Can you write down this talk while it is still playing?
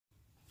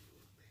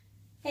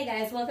Hey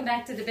guys, welcome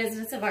back to the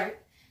Business of Art.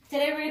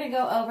 Today we're going to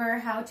go over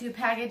how to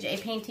package a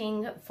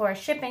painting for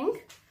shipping.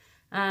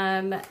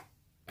 And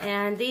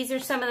these are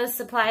some of the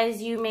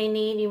supplies you may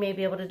need. You may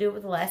be able to do it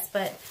with less,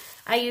 but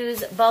I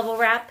use bubble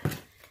wrap,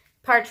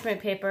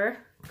 parchment paper,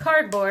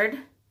 cardboard,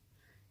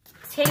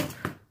 tape,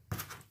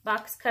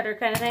 box cutter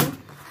kind of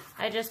thing.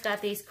 I just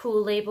got these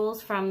cool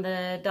labels from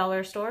the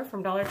dollar store,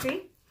 from Dollar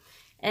Tree.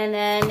 And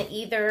then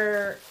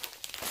either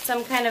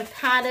some kind of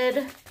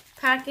padded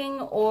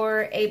packing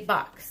or a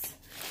box.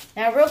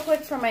 Now, real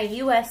quick for my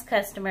U.S.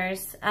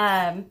 customers,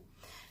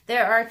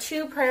 there are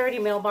two priority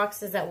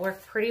mailboxes that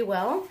work pretty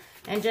well.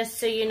 And just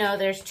so you know,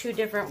 there's two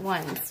different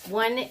ones.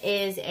 One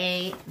is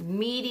a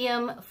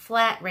medium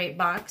flat rate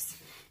box,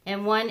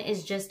 and one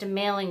is just a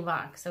mailing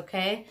box,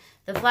 okay?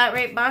 The flat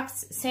rate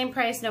box, same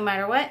price no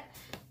matter what.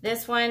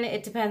 This one,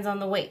 it depends on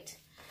the weight.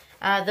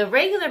 The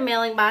regular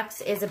mailing box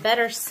is a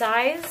better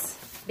size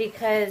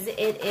because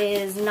it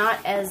is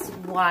not as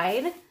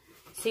wide.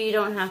 So you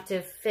don't have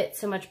to fit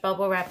so much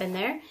bubble wrap in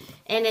there.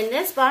 And in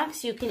this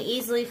box, you can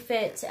easily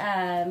fit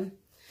a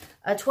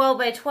 12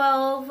 by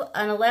 12,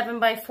 an 11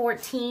 by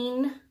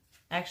 14.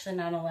 Actually,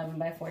 not 11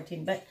 by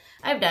 14, but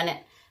I've done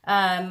it.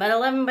 An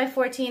 11 by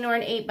 14 or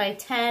an 8 by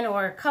 10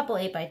 or a couple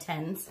 8 by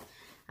 10s.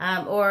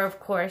 Or, of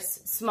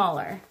course,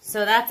 smaller.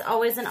 So that's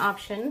always an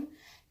option.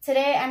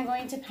 Today, I'm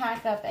going to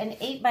pack up an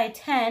 8 by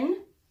 10.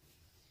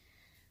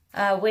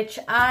 Which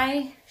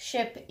I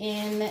ship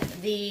in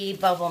the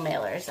bubble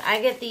mailers.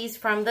 I get these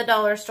from the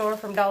dollar store,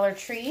 from Dollar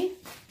Tree.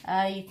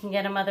 You can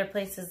get them other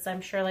places,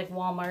 I'm sure, like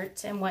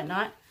Walmart and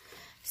whatnot.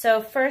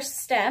 So first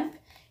step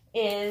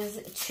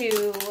is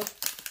to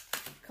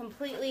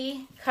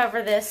completely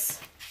cover this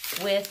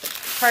with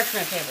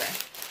parchment paper.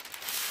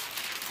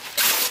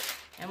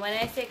 And when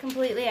I say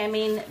completely, I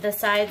mean the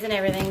sides and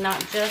everything, not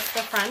just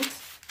the front.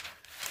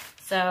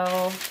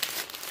 So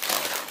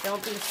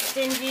don't be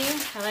stingy.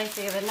 I like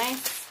to give a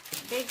nice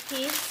big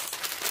piece,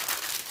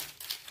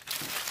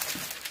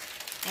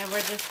 and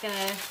we're just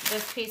gonna,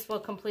 this piece will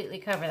completely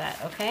cover that,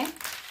 okay?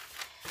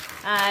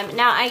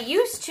 Now I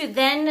used to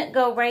then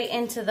go right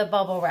into the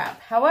bubble wrap.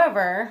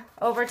 However,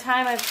 over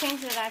time I've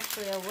changed it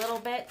actually a little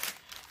bit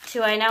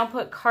to I now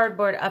put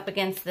cardboard up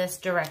against this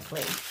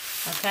directly,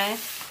 okay?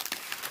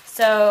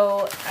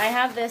 So I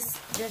have this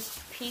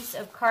piece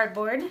of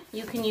cardboard.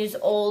 You can use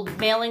old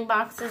mailing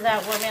boxes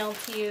that were mailed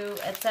to you,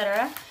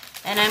 etc.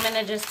 And I'm going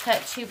to just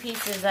cut two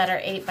pieces that are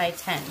 8 by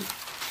 10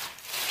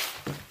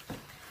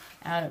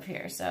 out of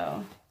here.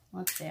 So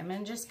let's see, I'm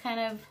going to just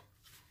kind of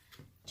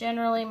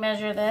generally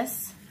measure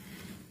this.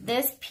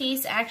 This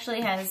piece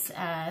actually has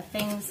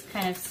things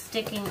kind of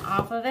sticking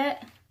off of it.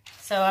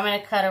 So I'm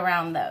going to cut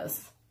around those.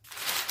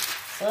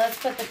 So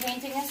let's put the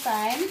painting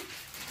aside.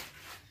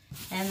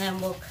 And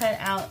then we'll cut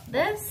out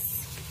this.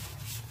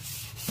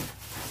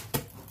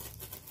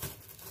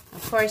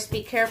 Of course,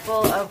 be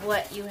careful of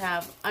what you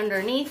have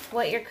underneath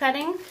what you're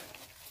cutting.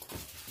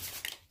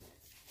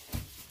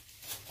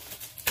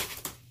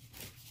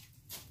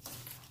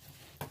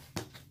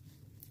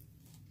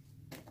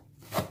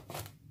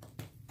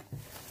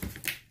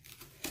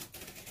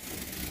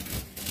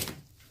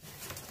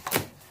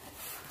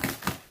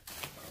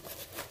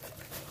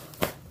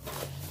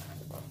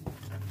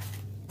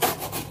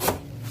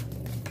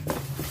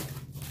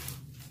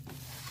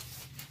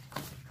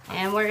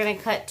 And we're going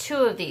to cut two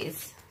of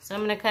these. So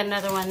I'm going to cut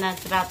another one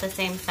that's about the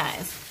same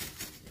size.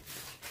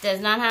 Does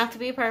not have to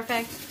be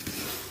perfect.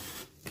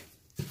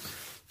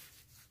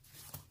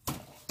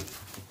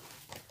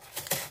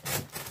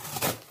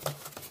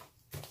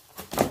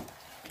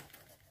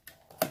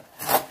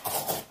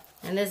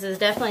 And this is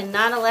definitely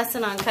not a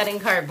lesson on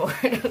cutting cardboard,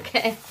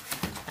 okay?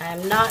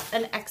 I'm not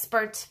an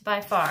expert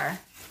by far.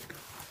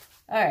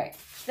 All right,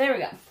 there we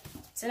go.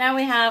 So now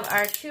we have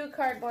our two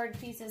cardboard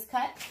pieces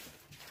cut.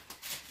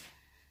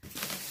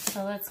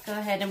 So let's go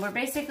ahead, and we're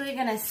basically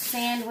going to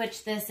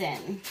sandwich this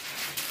in.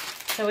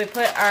 So we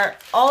put our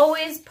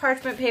always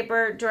parchment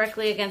paper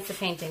directly against the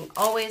painting.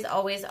 Always,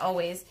 always,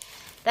 always.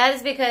 That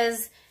is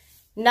because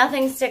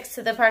nothing sticks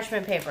to the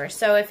parchment paper.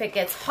 So if it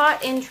gets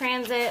hot in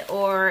transit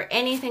or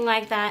anything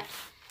like that,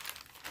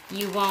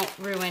 you won't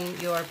ruin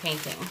your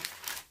painting.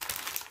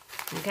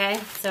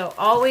 Okay, so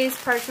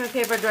always parchment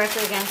paper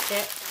directly against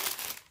it.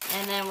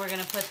 And then we're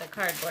going to put the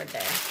cardboard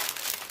there.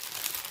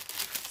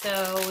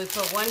 So we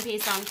put one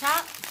piece on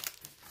top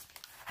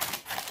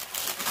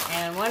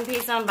and one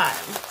piece on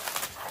bottom.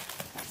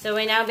 So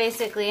we now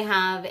basically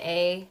have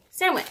a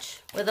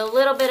sandwich with a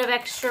little bit of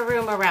extra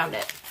room around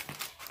it.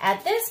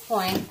 At this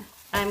point,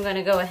 I'm going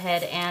to go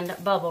ahead and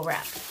bubble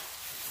wrap.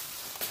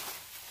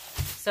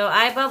 So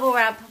I bubble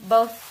wrap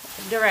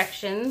both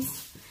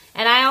directions,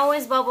 and I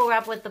always bubble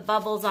wrap with the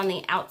bubbles on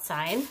the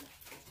outside,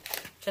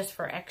 just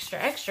for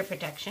extra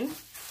protection.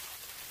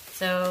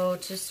 So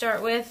to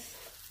start with,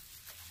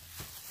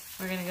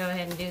 we're going to go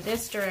ahead and do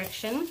this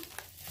direction.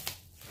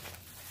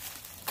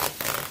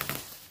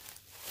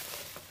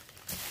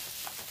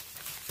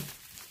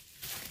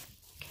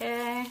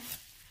 Okay.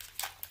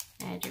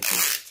 Add your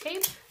piece of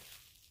tape.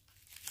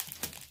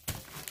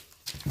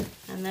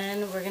 And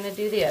then we're going to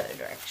do the other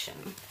direction.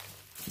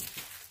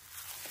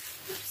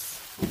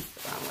 Oops, that's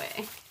the wrong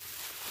way.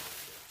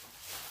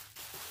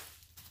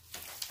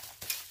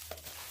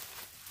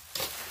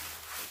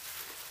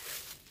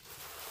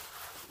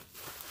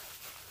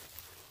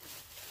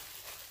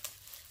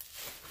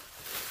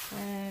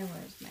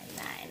 Where's my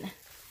 9?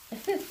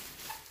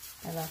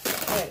 I lost it.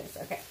 There it is.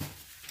 Okay.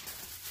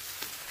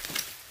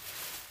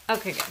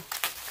 Okay,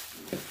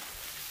 good.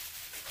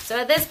 So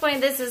at this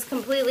point, this is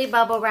completely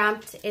bubble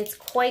wrapped. It's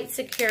quite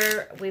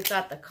secure. We've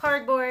got the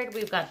cardboard.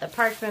 We've got the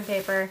parchment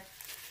paper.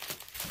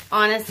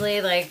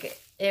 Honestly, like,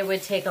 it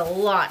would take a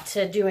lot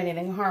to do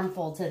anything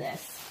harmful to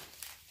this.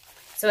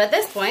 So at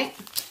this point,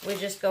 we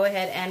just go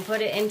ahead and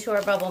put it into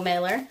our bubble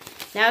mailer.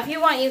 Now, if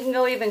you want, you can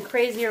go even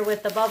crazier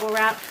with the bubble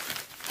wrap.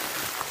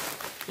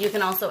 You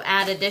can also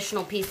add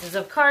additional pieces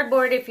of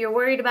cardboard if you're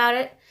worried about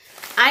it.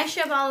 I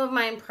ship all of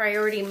mine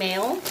priority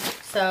mail,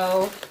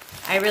 so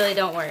I really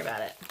don't worry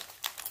about it.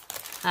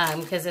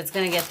 Because it's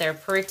going to get there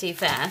pretty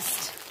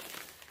fast.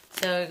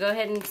 So go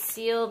ahead and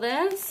seal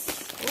this.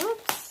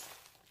 Whoops.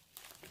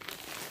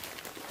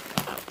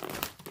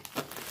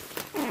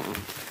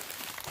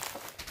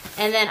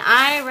 And then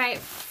I write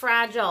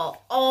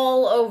fragile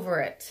all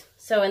over it.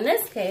 So in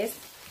this case,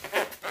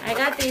 I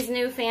got these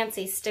new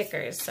fancy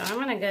stickers. So I'm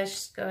going to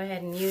just go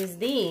ahead and use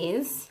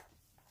these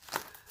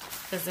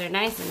because they're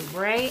nice and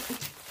bright.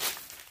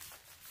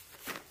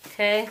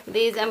 Okay,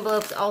 these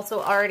envelopes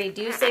also already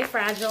do say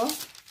fragile,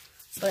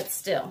 but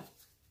still,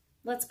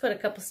 let's put a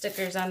couple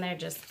stickers on there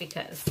just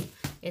because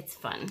it's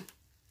fun.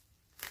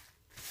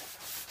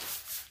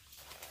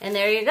 And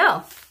there you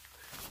go.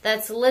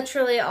 That's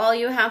literally all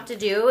you have to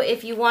do.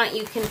 If you want,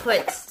 you can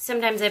put,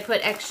 sometimes I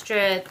put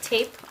extra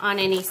tape on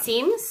any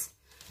seams.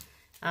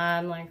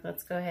 Like,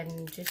 let's go ahead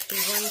and just do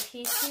one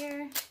piece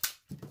here.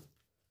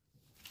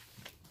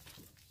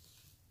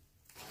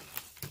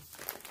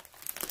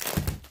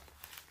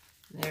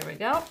 There we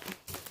go.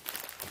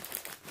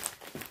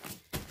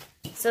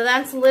 So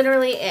that's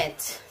literally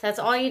it. That's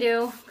all you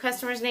do.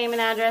 Customer's name and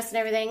address and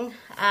everything.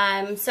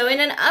 So in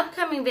an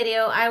upcoming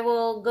video, I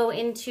will go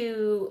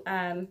into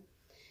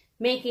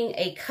making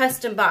a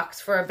custom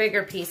box for a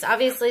bigger piece.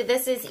 Obviously,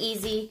 this is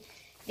easy.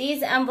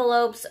 These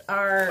envelopes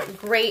are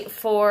great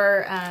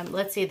for,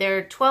 let's see,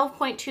 they're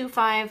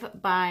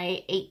 12.25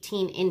 by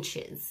 18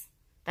 inches.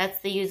 That's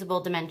the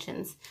usable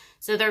dimensions.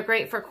 So they're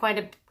great for quite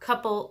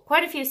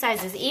a few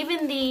sizes.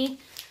 Even the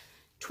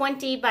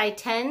 20 by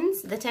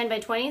 10s, the 10 by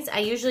 20s, I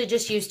usually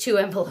just use 2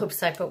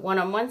 envelopes. I put one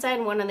on one side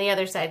and one on the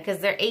other side because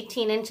they're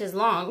 18 inches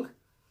long.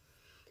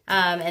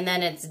 And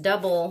then it's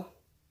double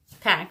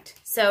packed.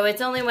 So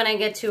it's only when I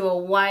get to a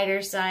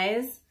wider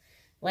size,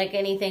 like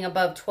anything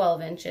above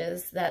 12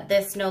 inches, that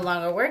this no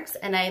longer works.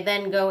 And I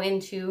then go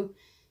into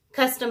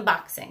custom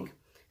boxing.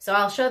 So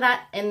I'll show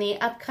that in the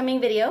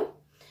upcoming video.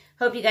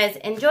 Hope you guys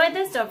enjoyed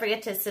this. Don't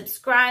forget to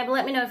subscribe.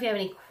 Let me know if you have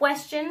any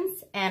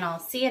questions, and I'll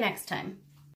see you next time.